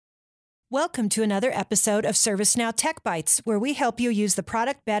Welcome to another episode of ServiceNow Tech Bites, where we help you use the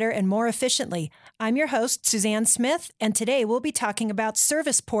product better and more efficiently. I'm your host, Suzanne Smith, and today we'll be talking about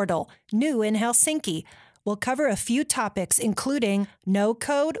Service Portal, new in Helsinki. We'll cover a few topics, including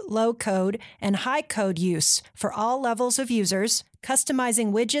no-code, low-code, and high-code use for all levels of users,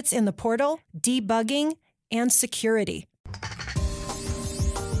 customizing widgets in the portal, debugging, and security.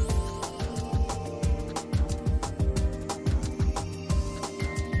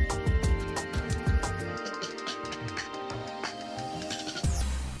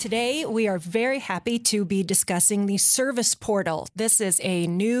 Today, we are very happy to be discussing the Service Portal. This is a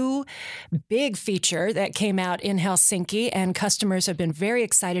new big feature that came out in Helsinki, and customers have been very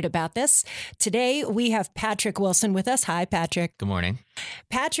excited about this. Today, we have Patrick Wilson with us. Hi, Patrick. Good morning.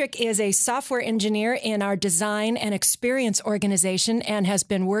 Patrick is a software engineer in our design and experience organization and has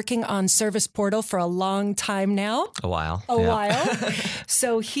been working on Service Portal for a long time now. A while.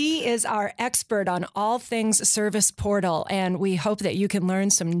 So he is our expert on all things Service Portal, and we hope that you can learn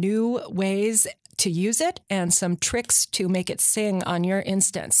some new ways to use it and some tricks to make it sing on your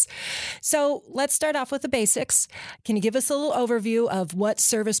instance. So let's start off with the basics. Can you give us a little overview of what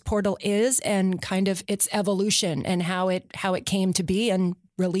Service Portal is and kind of its evolution and how it came to be and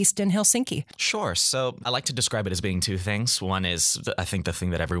released in Helsinki? Sure. So I like to describe it as being two things. One is, I think the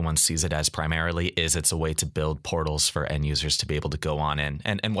thing that everyone sees it as primarily is it's a way to build portals for end users to be able to go on in.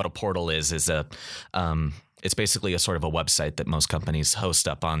 And what a portal is it's basically a sort of a website that most companies host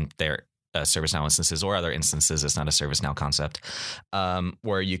up on their ServiceNow instances or other instances. It's not a ServiceNow concept,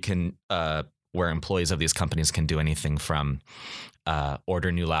 where you can, where employees of these companies can do anything from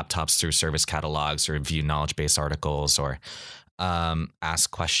order new laptops through service catalogs or view knowledge base articles or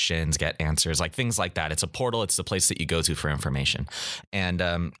ask questions, get answers, like things like that. It's a portal. It's the place that you go to for information.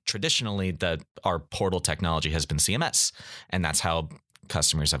 And traditionally, our portal technology has been CMS, and that's how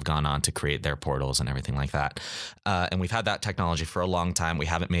customers have gone on to create their portals and everything like that. And we've had that technology for a long time. We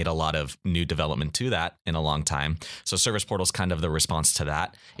haven't made a lot of new development to that in a long time. So Service Portal is kind of the response to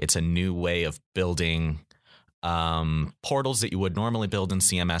that. It's a new way of building portals that you would normally build in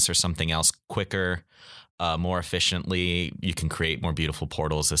CMS or something else quicker, more efficiently. You can create more beautiful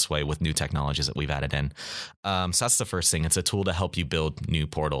portals this way with new technologies that we've added in. So that's the first thing. It's a tool to help you build new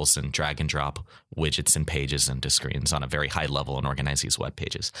portals and drag and drop widgets and pages into screens on a very high level and organize these web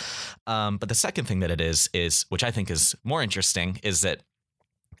pages. But the second thing that it is, which I think is more interesting, is that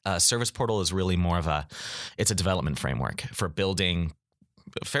Service Portal is really more of it's a development framework for building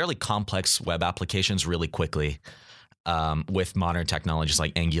fairly complex web applications really quickly. With modern technologies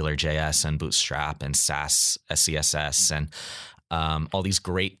like AngularJS and Bootstrap and Sass, SCSS, and all these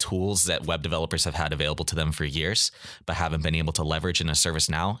great tools that web developers have had available to them for years, but haven't been able to leverage in a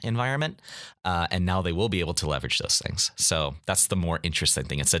ServiceNow environment. And now they will be able to leverage those things. So that's the more interesting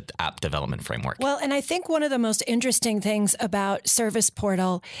thing. It's an app development framework. Well, and I think one of the most interesting things about Service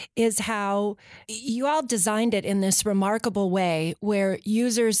Portal is how you all designed it in this remarkable way where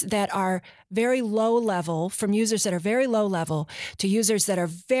users that are very low level, from users that are very low level to users that are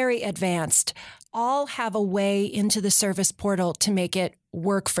very advanced, all have a way into the Service Portal to make it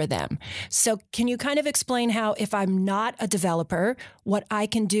work for them. So can you kind of explain how, if I'm not a developer, what I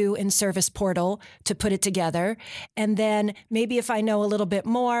can do in Service Portal to put it together? And then maybe if I know a little bit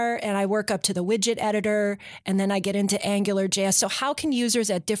more and I work up to the widget editor and then I get into AngularJS. So how can users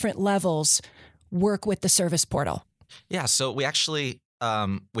at different levels work with the Service Portal? Yeah, so we actually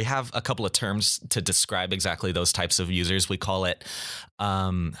we have a couple of terms to describe exactly those types of users. We call it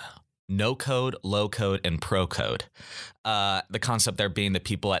no code, low code, and pro code. The concept there being that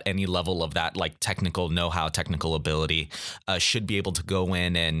people at any level of that, like technical know-how, technical ability, should be able to go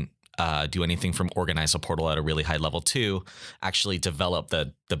in and do anything from organize a portal at a really high level to actually develop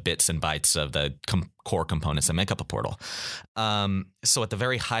the bits and bytes of the core components that make up a portal. So at the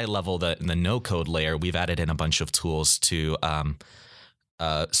very high level, the no-code layer, we've added in a bunch of tools to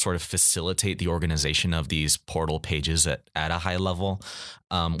sort of facilitate the organization of these portal pages at a high level.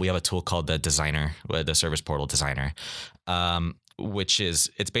 We have a tool called the Designer, the Service Portal Designer,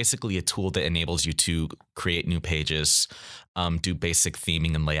 it's basically a tool that enables you to create new pages, do basic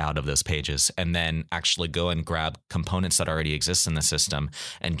theming and layout of those pages, and then actually go and grab components that already exist in the system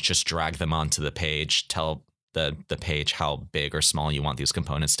and just drag them onto the page, tell the page how big or small you want these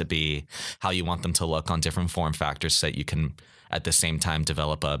components to be, how you want them to look on different form factors so that you can at the same time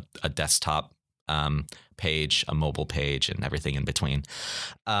develop a desktop page, a mobile page, and everything in between.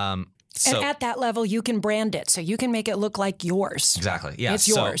 And at that level, you can brand it. So you can make it look like yours. Exactly. Yeah. It's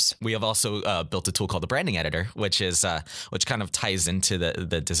yours. We have also built a tool called the branding editor, which kind of ties into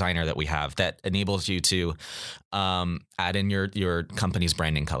the designer that we have that enables you to add in your company's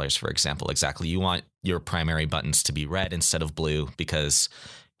branding colors, for example. Exactly. You want your primary buttons to be red instead of blue because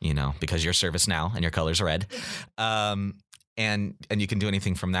you're ServiceNow and your colors are red. And you can do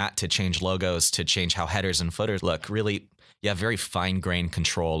anything from that to change logos, to change how headers and footers look. Really, you have very fine-grained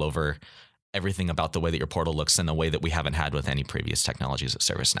control over everything about the way that your portal looks in the way that we haven't had with any previous technologies at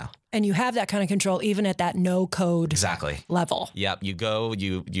ServiceNow. And you have that kind of control even at that no-code level. Yep. You go,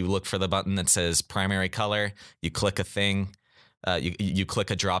 you look for the button that says primary color, you click a thing, you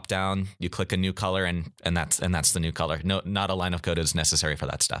click a drop down, you click a new color, and that's the new color. No, not a line of code is necessary for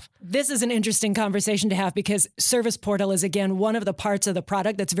that stuff. This is an interesting conversation to have because Service Portal is, again, one of the parts of the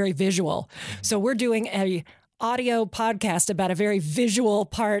product that's very visual. So we're doing a audio podcast about a very visual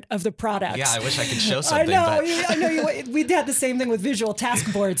part of the product. Yeah, I wish I could show something. I know. We had the same thing with visual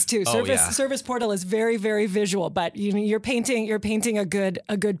task boards too. Service Portal is very, very visual, but you're painting a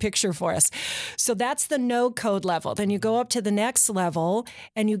good picture for us. So that's the no code level. Then you go up to the next level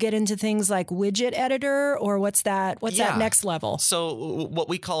and you get into things like widget editor, or what's that next level? So what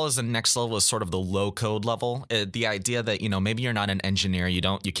we call as the next level is sort of the low code level. The idea that, maybe you're not an engineer, you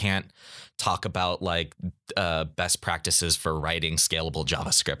can't talk about like best practices for writing scalable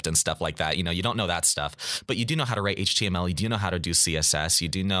JavaScript and stuff like that. You don't know that stuff, but you do know how to write HTML. You do know how to do CSS. You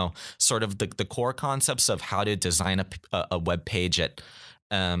do know sort of the core concepts of how to design a web page at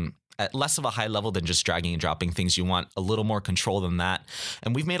less of a high level than just dragging and dropping things. You want a little more control than that.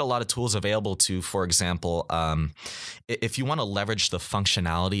 And we've made a lot of tools available to, for example, if you want to leverage the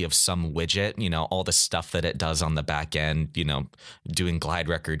functionality of some widget, all the stuff that it does on the back end, doing glide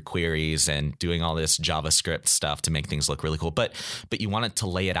record queries and doing all this JavaScript stuff to make things look really cool. But you want it to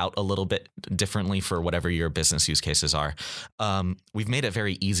lay it out a little bit differently for whatever your business use cases are. We've made it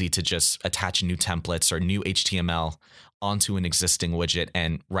very easy to just attach new templates or new HTML onto an existing widget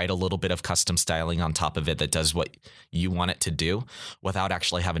and write a little bit of custom styling on top of it that does what you want it to do without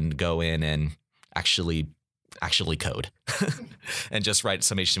actually having to go in and actually code and just write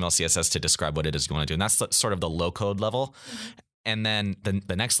some HTML, CSS to describe what it is you want to do. And that's sort of the low code level. And then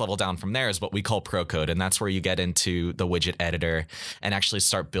the next level down from there is what we call pro code. And that's where you get into the widget editor and actually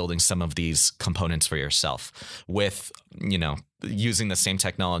start building some of these components for yourself with, using the same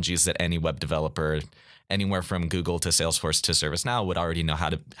technologies that any web developer anywhere from Google to Salesforce to ServiceNow would already know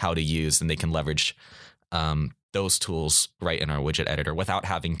how to use, and they can leverage those tools right in our widget editor without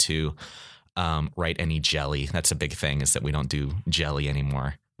having to write any jelly. That's a big thing, is that we don't do jelly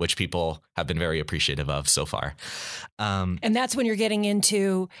anymore, which people have been very appreciative of so far. And that's when you're getting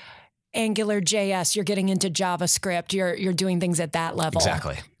into Angular JS, you're getting into JavaScript, you're doing things at that level.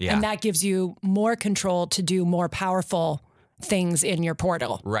 Exactly. Yeah. And that gives you more control to do more powerful things in your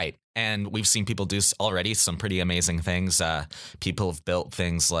portal. Right. And we've seen people do already some pretty amazing things. People have built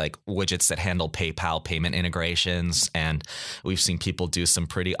things like widgets that handle PayPal payment integrations. And we've seen people do some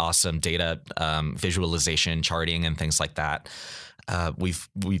pretty awesome data visualization, charting, and things like that. We've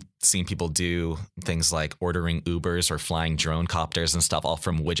seen people do things like ordering Ubers or flying drone copters and stuff, all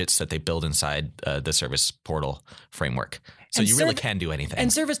from widgets that they build inside the Service Portal framework. So you really can do anything.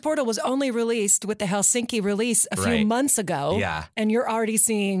 And Service Portal was only released with the Helsinki release a few months ago. Yeah. And you're already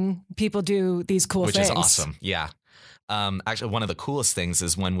seeing people do these cool things. Which is awesome. Yeah. Actually, one of the coolest things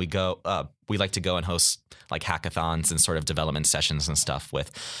is when we go, we like to go and host like hackathons and sort of development sessions and stuff with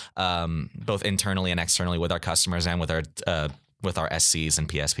both internally and externally with our customers and with our SCs and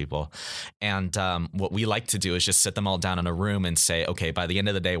PS people. And what we like to do is just sit them all down in a room and say, okay, by the end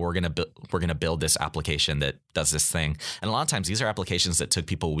of the day, we're gonna build this application that does this thing. And a lot of times these are applications that took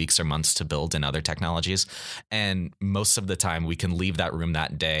people weeks or months to build in other technologies. And most of the time we can leave that room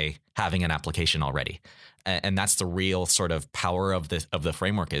that day having an application already. And that's the real sort of power of the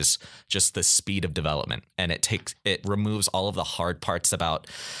framework, is just the speed of development. And it removes all of the hard parts about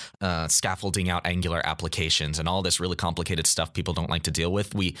scaffolding out Angular applications and all this really complicated stuff people don't like to deal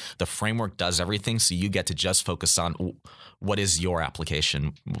with. The framework does everything, so you get to just focus on what is your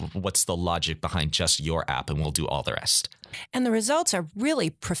application, what's the logic behind just your app, and we'll do all the rest. And the results are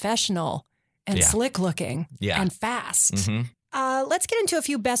really professional and slick looking and fast. Mm-hmm. Let's get into a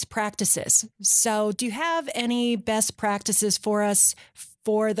few best practices. So do you have any best practices for us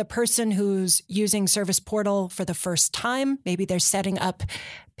for the person who's using Service Portal for the first time? Maybe they're setting up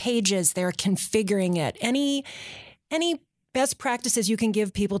pages, they're configuring it. Any best practices you can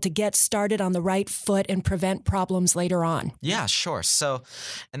give people to get started on the right foot and prevent problems later on? Yeah, sure. So,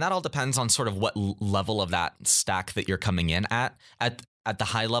 and that all depends on sort of what level of that stack that you're coming in at. at the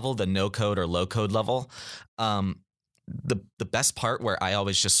high level, the no code or low code level, the best part where I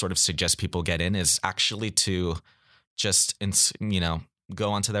always just sort of suggest people get in is actually to just,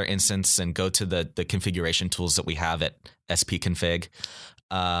 go onto their instance and go to the configuration tools that we have at SPconfig,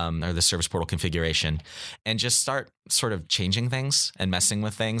 or the service portal configuration, and just start sort of changing things and messing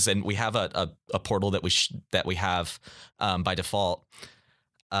with things. And we have a portal that we have by default,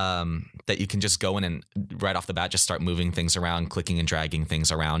 that you can just go in and right off the bat just start moving things around, clicking and dragging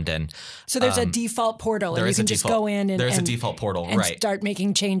things around. And so there's a default portal, and you can just go in and there's a default portal, and right? Start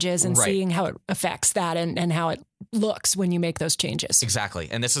making changes and seeing how it affects that and how it looks when you make those changes. Exactly.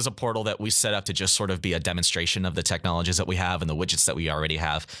 And this is a portal that we set up to just sort of be a demonstration of the technologies that we have and the widgets that we already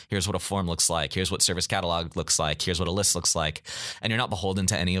have. Here's what a form looks like. Here's what service catalog looks like. Here's what a list looks like. And you're not beholden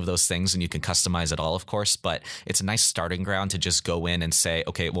to any of those things, and you can customize it all, of course, but it's a nice starting ground to just go in and say,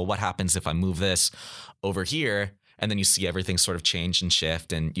 okay, well, what happens if I move this over here? And then you see everything sort of change and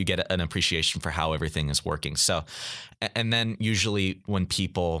shift, and you get an appreciation for how everything is working. So, and then usually once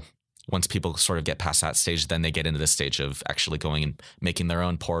people sort of get past that stage, then they get into the stage of actually going and making their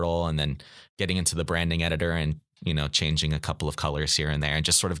own portal, and then getting into the branding editor and, changing a couple of colors here and there, and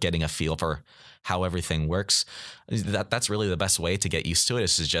just sort of getting a feel for how everything works. That's really the best way to get used to it,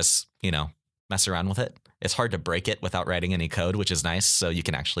 is to just, mess around with it. It's hard to break it without writing any code, which is nice. So you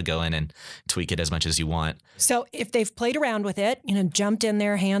can actually go in and tweak it as much as you want. So if they've played around with it, jumped in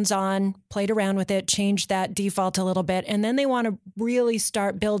there hands-on, played around with it, changed that default a little bit, and then they want to really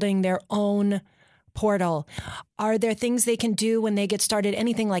start building their own portal, are there things they can do when they get started?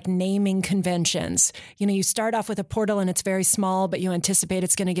 Anything like naming conventions? You start off with a portal and it's very small, but you anticipate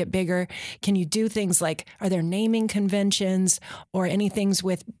it's going to get bigger. Can you do things like, are there naming conventions or any things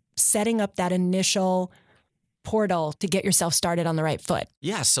with setting up that initial portal to get yourself started on the right foot?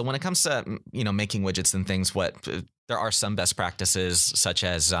 Yeah. So when it comes to, making widgets and things, there are some best practices, such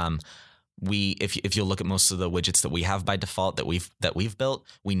as, if you look at most of the widgets that we have by default that we've built,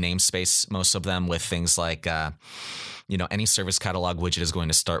 we namespace most of them with things like, any service catalog widget is going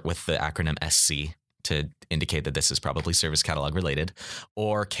to start with the acronym SC to indicate that this is probably service catalog related,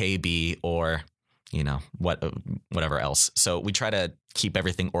 or KB, or whatever else. So we try to keep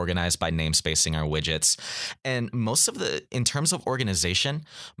everything organized by namespacing our widgets. And in terms of organization,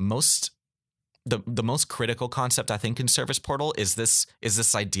 the most critical concept, I think, in Service Portal is this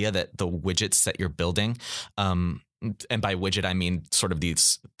idea that the widgets that you're building, and by widget, I mean sort of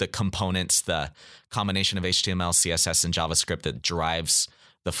the components, the combination of HTML, CSS, and JavaScript that drives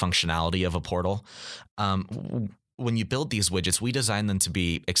the functionality of a portal. When you build these widgets, we design them to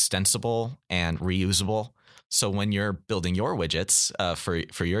be extensible and reusable. So when you're building your widgets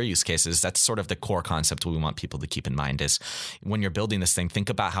for your use cases, that's sort of the core concept we want people to keep in mind, is when you're building this thing, think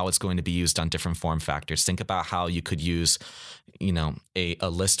about how it's going to be used on different form factors. Think about how you could use, a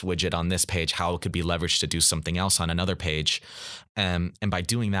list widget on this page, how it could be leveraged to do something else on another page. And by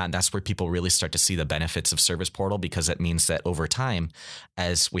doing that, that's where people really start to see the benefits of Service Portal, because it means that over time,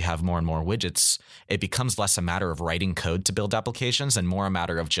 as we have more and more widgets, it becomes less a matter of writing code to build applications and more a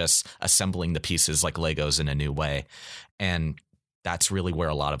matter of just assembling the pieces like Legos in a new way. And that's really where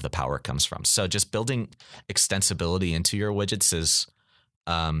a lot of the power comes from. So just building extensibility into your widgets is,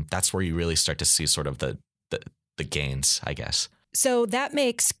 that's where you really start to see sort of the gains, I guess. So that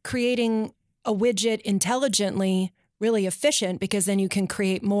makes creating a widget intelligently really efficient, because then you can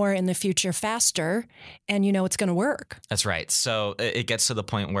create more in the future faster, and it's going to work. That's right. So it gets to the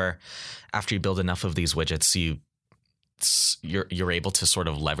point where after you build enough of these widgets, you're able to sort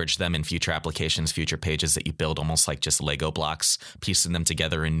of leverage them in future applications, future pages that you build, almost like just Lego blocks, piecing them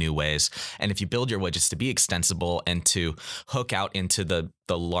together in new ways. And if you build your widgets to be extensible and to hook out into the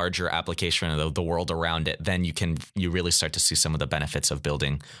larger application or the world around it, then you really start to see some of the benefits of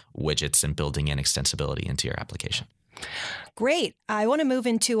building widgets and building in extensibility into your application. Great. I want to move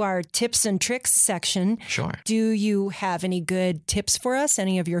into our tips and tricks section. Sure. Do you have any good tips for us?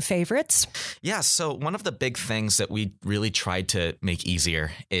 Any of your favorites? Yeah. So one of the big things that we really tried to make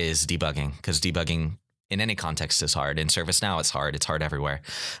easier is debugging, because debugging in any context is hard. In ServiceNow, it's hard. It's hard everywhere.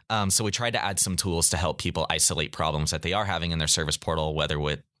 So we tried to add some tools to help people isolate problems that they are having in their service portal, whether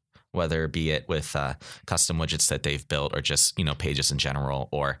be it with custom widgets that they've built, or just, pages in general,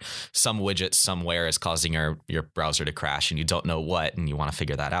 or some widget somewhere is causing your browser to crash and you don't know what, and you want to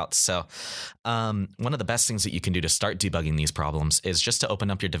figure that out. So one of the best things that you can do to start debugging these problems is just to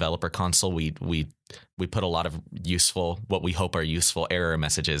open up your developer console. We put a lot of what we hope are useful error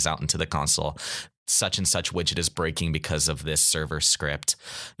messages out into the console. Such and such widget is breaking because of this server script,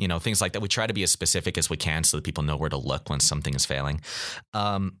 things like that. We try to be as specific as we can so that people know where to look when something is failing.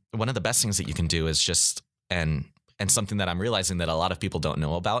 One of the best things that you can do is just, and and something that I'm realizing that a lot of people don't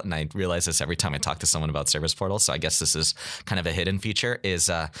know about, and I realize this every time I talk to someone about Service Portal, so I guess this is kind of a hidden feature, is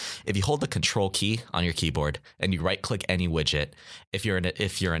if you hold the Control key on your keyboard and you right-click any widget, if you're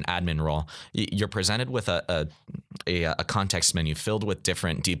an admin role, you're presented with a context menu filled with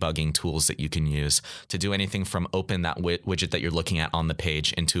different debugging tools that you can use to do anything from open that widget that you're looking at on the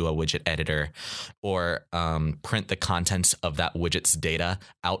page into a widget editor, or print the contents of that widget's data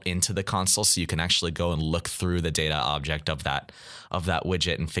out into the console, so you can actually go and look through the data object of that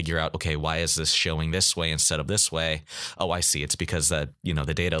widget and figure out, okay, why is this showing this way instead of this way? Oh, I see. It's because the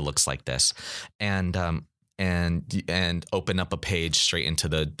data looks like this, and open up a page straight into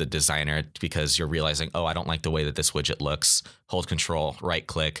the designer because you're realizing, oh, I don't like the way that this widget looks. Hold Control, right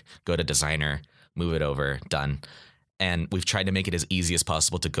click, go to designer, move it over, done. And we've tried to make it as easy as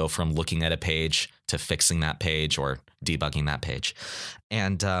possible to go from looking at a page to fixing that page or debugging that page.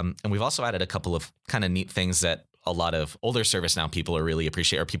 And we've also added a couple of kind of neat things that a lot of older ServiceNow people are really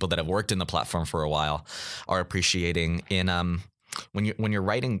appreciating, or people that have worked in the platform for a while are appreciating. In when you're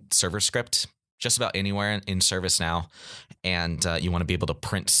writing server script just about anywhere in ServiceNow, and you want to be able to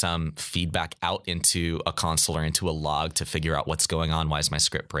print some feedback out into a console or into a log to figure out what's going on. Why is my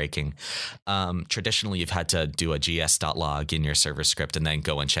script breaking? Traditionally, you've had to do a gs.log in your server script and then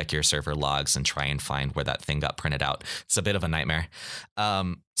go and check your server logs and try and find where that thing got printed out. It's a bit of a nightmare.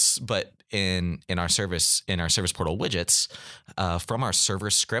 But in our service portal widgets, from our server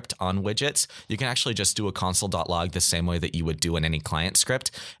script on widgets, you can actually just do a console.log the same way that you would do in any client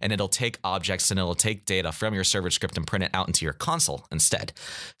script, and it'll take objects and it'll take data from your server script and print it out into your console instead.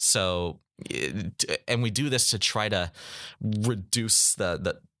 So, and we do this to try to reduce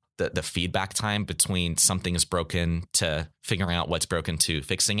the feedback time between something is broken to figuring out what's broken to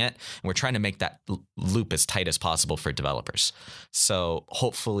fixing it. And we're trying to make that loop as tight as possible for developers. So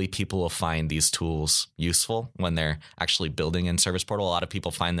hopefully people will find these tools useful when they're actually building in Service Portal. A lot of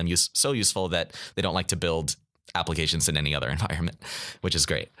people find them so useful that they don't like to build applications in any other environment, which is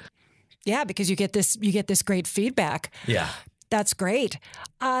great. Yeah, because you get this great feedback. Yeah. That's great.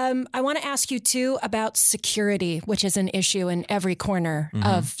 I want to ask you, too, about security, which is an issue in every corner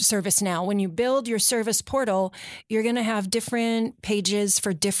of ServiceNow. When you build your service portal, you're going to have different pages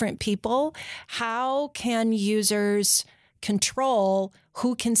for different people. How can users control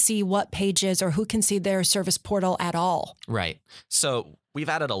who can see what pages or who can see their service portal at all? Right. So we've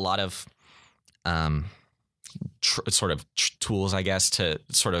added a lot of tools, I guess, to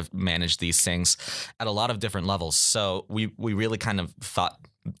sort of manage these things at a lot of different levels. So we really kind of thought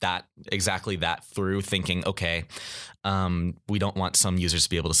exactly that through, thinking, okay, we don't want some users to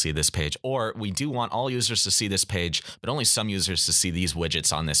be able to see this page, or we do want all users to see this page, but only some users to see these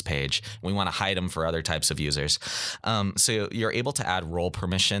widgets on this page. We want to hide them for other types of users. So you're able to add role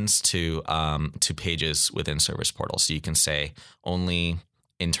permissions to pages within Service Portal. So you can say only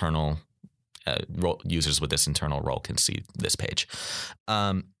internal users with this internal role can see this page.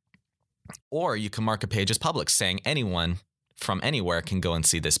 Or you can mark a page as public, saying anyone from anywhere can go and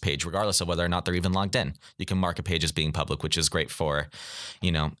see this page, regardless of whether or not they're even logged in. You can mark a page as being public, which is great for,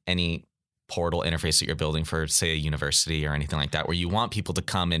 any portal interface that you're building for, say, a university or anything like that, where you want people to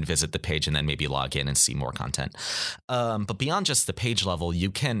come and visit the page and then maybe log in and see more content. But beyond just the page level, you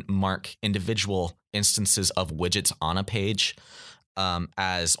can mark individual instances of widgets on a page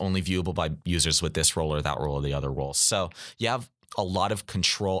as only viewable by users with this role or that role or the other role. So you have a lot of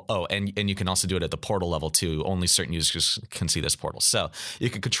control. Oh, and you can also do it at the portal level too. Only certain users can see this portal. So you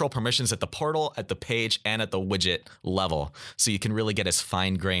can control permissions at the portal, at the page, and at the widget level. So you can really get as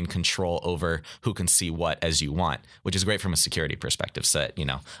fine-grained control over who can see what as you want, which is great from a security perspective. So that,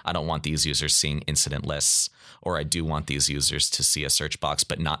 I don't want these users seeing incident lists, or I do want these users to see a search box,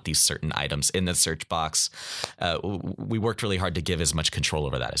 but not these certain items in the search box. We worked really hard to give as much control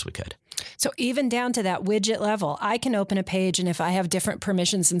over that as we could. So even down to that widget level, I can open a page, and if I have different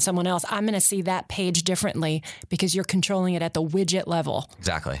permissions than someone else, I'm going to see that page differently because you're controlling it at the widget level.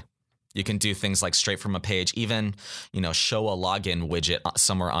 Exactly. You can do things like straight from a page, even, show a login widget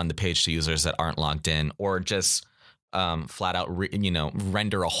somewhere on the page to users that aren't logged in, or just flat out,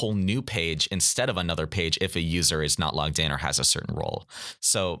 render a whole new page instead of another page if a user is not logged in or has a certain role.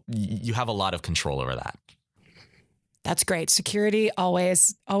 So you have a lot of control over that. That's great. Security,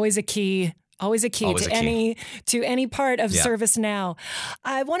 always a key. Always a key to any part of ServiceNow.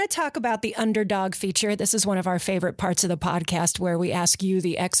 I want to talk about the underdog feature. This is one of our favorite parts of the podcast, where we ask you,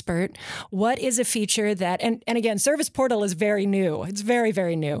 the expert, what is a feature that, and again, Service Portal is very new. It's very,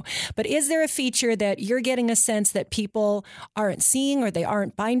 very new. But is there a feature that you're getting a sense that people aren't seeing or they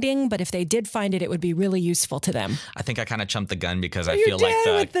aren't finding, but if they did find it, it would be really useful to them? I think I kind of jumped the gun because I feel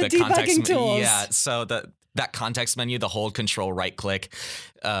like the debugging context tools. Yeah. So that context menu, the hold control right click,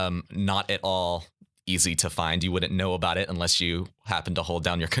 not at all easy to find. You wouldn't know about it unless you happen to hold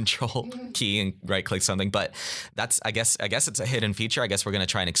down your control key and right click something. But that's, I guess it's a hidden feature. I guess we're going to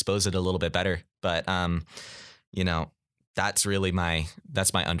try and expose it a little bit better. But, that's really my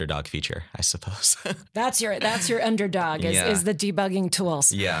underdog feature, I suppose. That's your underdog is the debugging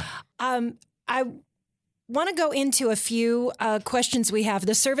tools. Yeah. I want to go into a few questions we have.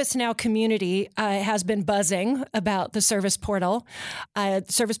 The ServiceNow community has been buzzing about the Service Portal.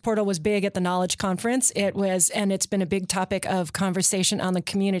 Service Portal was big at the Knowledge Conference. It's been a big topic of conversation on the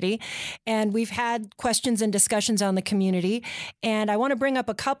community. And we've had questions and discussions on the community. And I want to bring up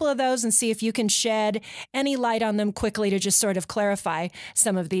a couple of those and see if you can shed any light on them quickly to just sort of clarify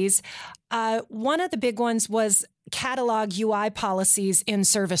some of these. One of the big ones was catalog UI policies in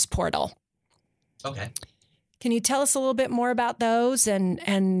Service Portal. Okay. Can you tell us a little bit more about those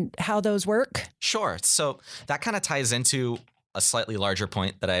and how those work? Sure. So that kind of ties into a slightly larger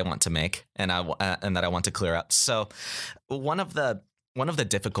point that I want to make and that I want to clear up. So one of the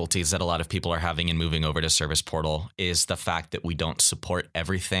difficulties that a lot of people are having in moving over to Service Portal is the fact that we don't support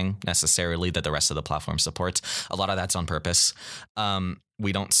everything necessarily that the rest of the platform supports. A lot of that's on purpose.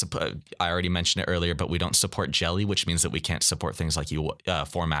 We don't support, I already mentioned it earlier, but we don't support Jelly, which means that we can't support things like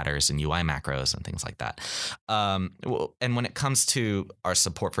formatters and UI macros and things like that. And when it comes to our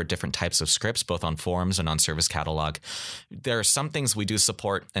support for different types of scripts, both on forms and on Service Catalog, there are some things we do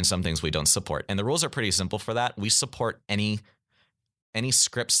support and some things we don't support. And the rules are pretty simple for that. We support any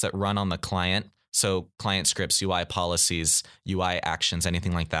scripts that run on the client. So client scripts, UI policies, UI actions,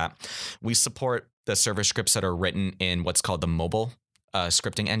 anything like that. We support the server scripts that are written in what's called the mobile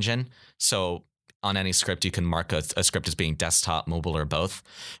scripting engine. So on any script, you can mark a script as being desktop, mobile, or both.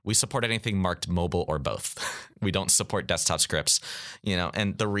 We support anything marked mobile or both. We don't support desktop scripts,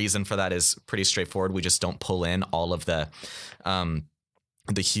 and the reason for that is pretty straightforward. We just don't pull in all of the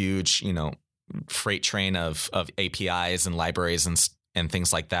huge, freight train of APIs and libraries and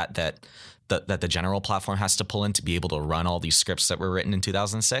things like that the general platform has to pull in to be able to run all these scripts that were written in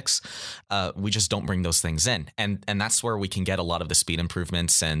 2006. We just don't bring those things in. And that's where we can get a lot of the speed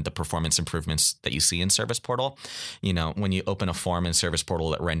improvements and the performance improvements that you see in Service Portal. When you open a form in Service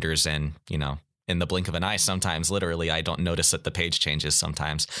Portal, it renders in the blink of an eye. Sometimes literally, I don't notice that the page changes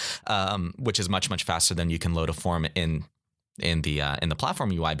sometimes, which is much, much faster than you can load a form in the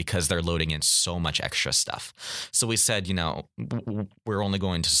platform UI because they're loading in so much extra stuff. So we said, we're only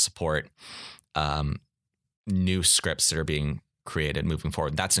going to support new scripts that are being created moving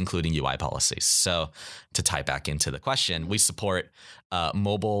forward. That's including UI policies. So to tie back into the question, we support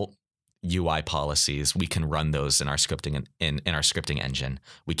mobile UI policies. We can run those in our scripting in our scripting engine.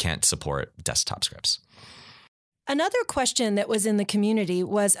 We can't support desktop scripts. Another question that was in the community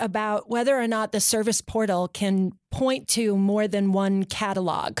was about whether or not the Service Portal can point to more than one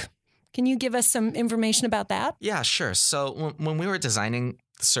catalog. Can you give us some information about that? Yeah, sure. So when we were designing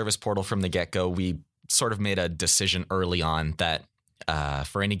the Service Portal from the get-go, we sort of made a decision early on that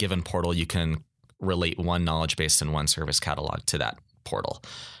for any given portal, you can relate one knowledge base and one service catalog to that portal.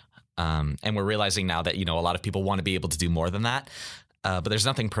 And we're realizing now that, a lot of people want to be able to do more than that. But there's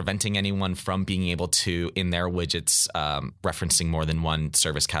nothing preventing anyone from being able to, in their widgets, referencing more than one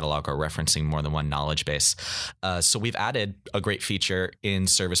service catalog or referencing more than one knowledge base. So we've added a great feature in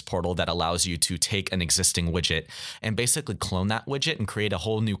Service Portal that allows you to take an existing widget and basically clone that widget and create a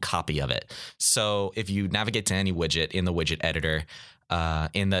whole new copy of it. So if you navigate to any widget in the widget editor,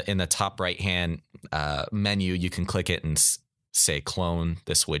 in the top right-hand menu, you can click it and say clone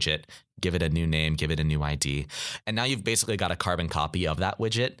this widget, give it a new name, give it a new ID. And now you've basically got a carbon copy of that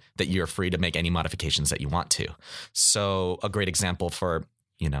widget that you're free to make any modifications that you want to. So a great example for,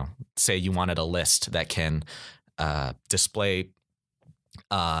 say you wanted a list that can display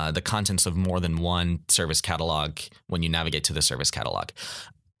the contents of more than one service catalog when you navigate to the service catalog.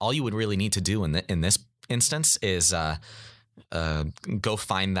 All you would really need to do in this instance is go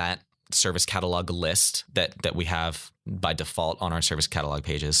find that service catalog list that we have by default on our service catalog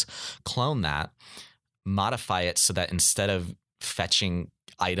pages, clone that, modify it so that instead of fetching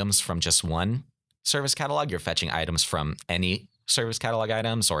items from just one service catalog, you're fetching items from any service catalog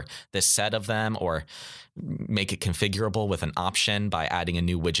items or this set of them, or make it configurable with an option by adding a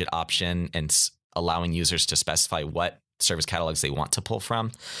new widget option and allowing users to specify what service catalogs they want to pull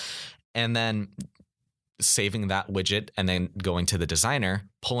from. And then saving that widget and then going to the designer,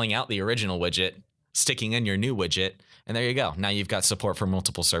 pulling out the original widget, sticking in your new widget, And there you go. Now you've got support for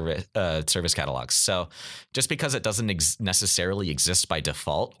multiple service catalogs. So just because it doesn't necessarily exist by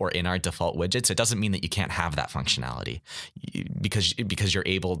default or in our default widgets, it doesn't mean that you can't have that functionality. Because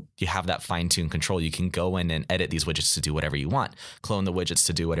you have that fine-tuned control. You can go in and edit these widgets to do whatever you want, clone the widgets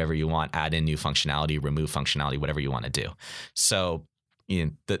to do whatever you want, add in new functionality, remove functionality, whatever you want to do. So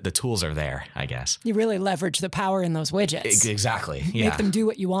the tools are there, I guess. You really leverage the power in those widgets. Exactly. Yeah. Make them do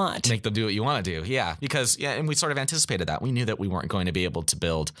what you want. Make them do what you want to do. Yeah. Because, and we sort of anticipated that. We knew that we weren't going to be able to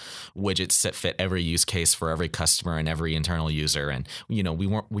build widgets that fit every use case for every customer and every internal user. And,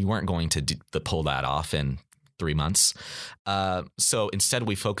 we weren't going to pull that off in 3 months. So instead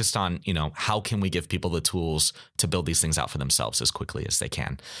we focused on, how can we give people the tools to build these things out for themselves as quickly as they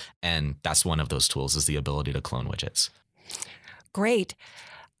can? And that's one of those tools, is the ability to clone widgets. Great.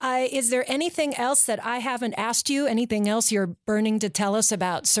 Is there anything else that I haven't asked you? Anything else you're burning to tell us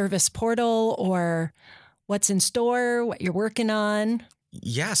about Service Portal, or what's in store, what you're working on?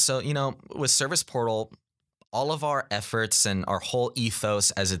 Yeah. So, with Service Portal, all of our efforts and our whole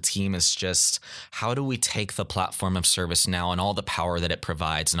ethos as a team is just, how do we take the platform of ServiceNow and all the power that it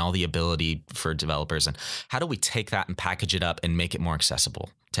provides and all the ability for developers, and how do we take that and package it up and make it more accessible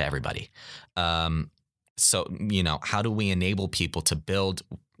to everybody? So, how do we enable people to build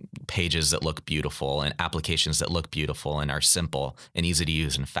pages that look beautiful and applications that look beautiful and are simple and easy to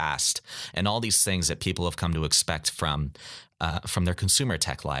use and fast, and all these things that people have come to expect from their consumer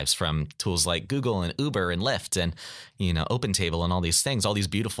tech lives, from tools like Google and Uber and Lyft and, OpenTable and all these things, all these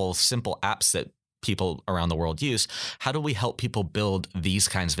beautiful, simple apps that people around the world use. How do we help people build these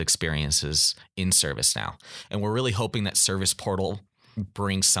kinds of experiences in ServiceNow? And we're really hoping that Service Portal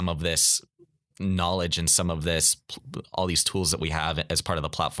brings some of this knowledge and some of all these tools that we have as part of the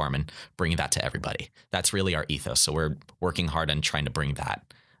platform and bringing that to everybody. That's really our ethos. So we're working hard on trying to bring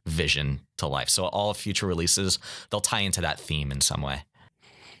that vision to life. So all future releases, they'll tie into that theme in some way.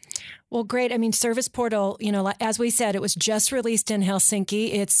 Well, great. I mean, Service Portal, as we said, it was just released in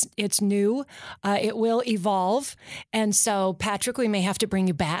Helsinki. It's new. It will evolve. And so, Patrick, we may have to bring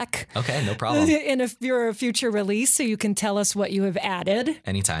you back. Okay, no problem. In a future release, so you can tell us what you have added.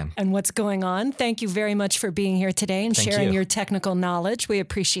 Anytime. And what's going on. Thank you very much for being here today and sharing your technical knowledge. We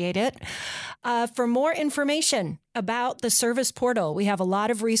appreciate it. For more information about the Service Portal, we have a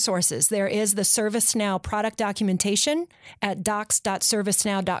lot of resources. There is the ServiceNow product documentation at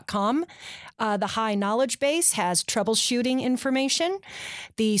docs.servicenow.com. The High Knowledge Base has troubleshooting information.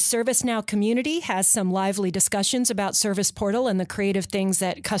 The ServiceNow community has some lively discussions about Service Portal and the creative things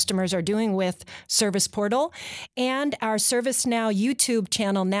that customers are doing with Service Portal. And our ServiceNow YouTube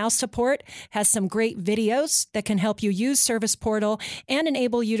channel, Now Support, has some great videos that can help you use Service Portal and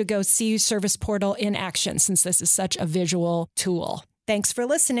enable you to go see Service Portal in action, since this is such a visual tool. Thanks for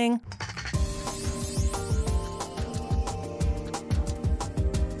listening.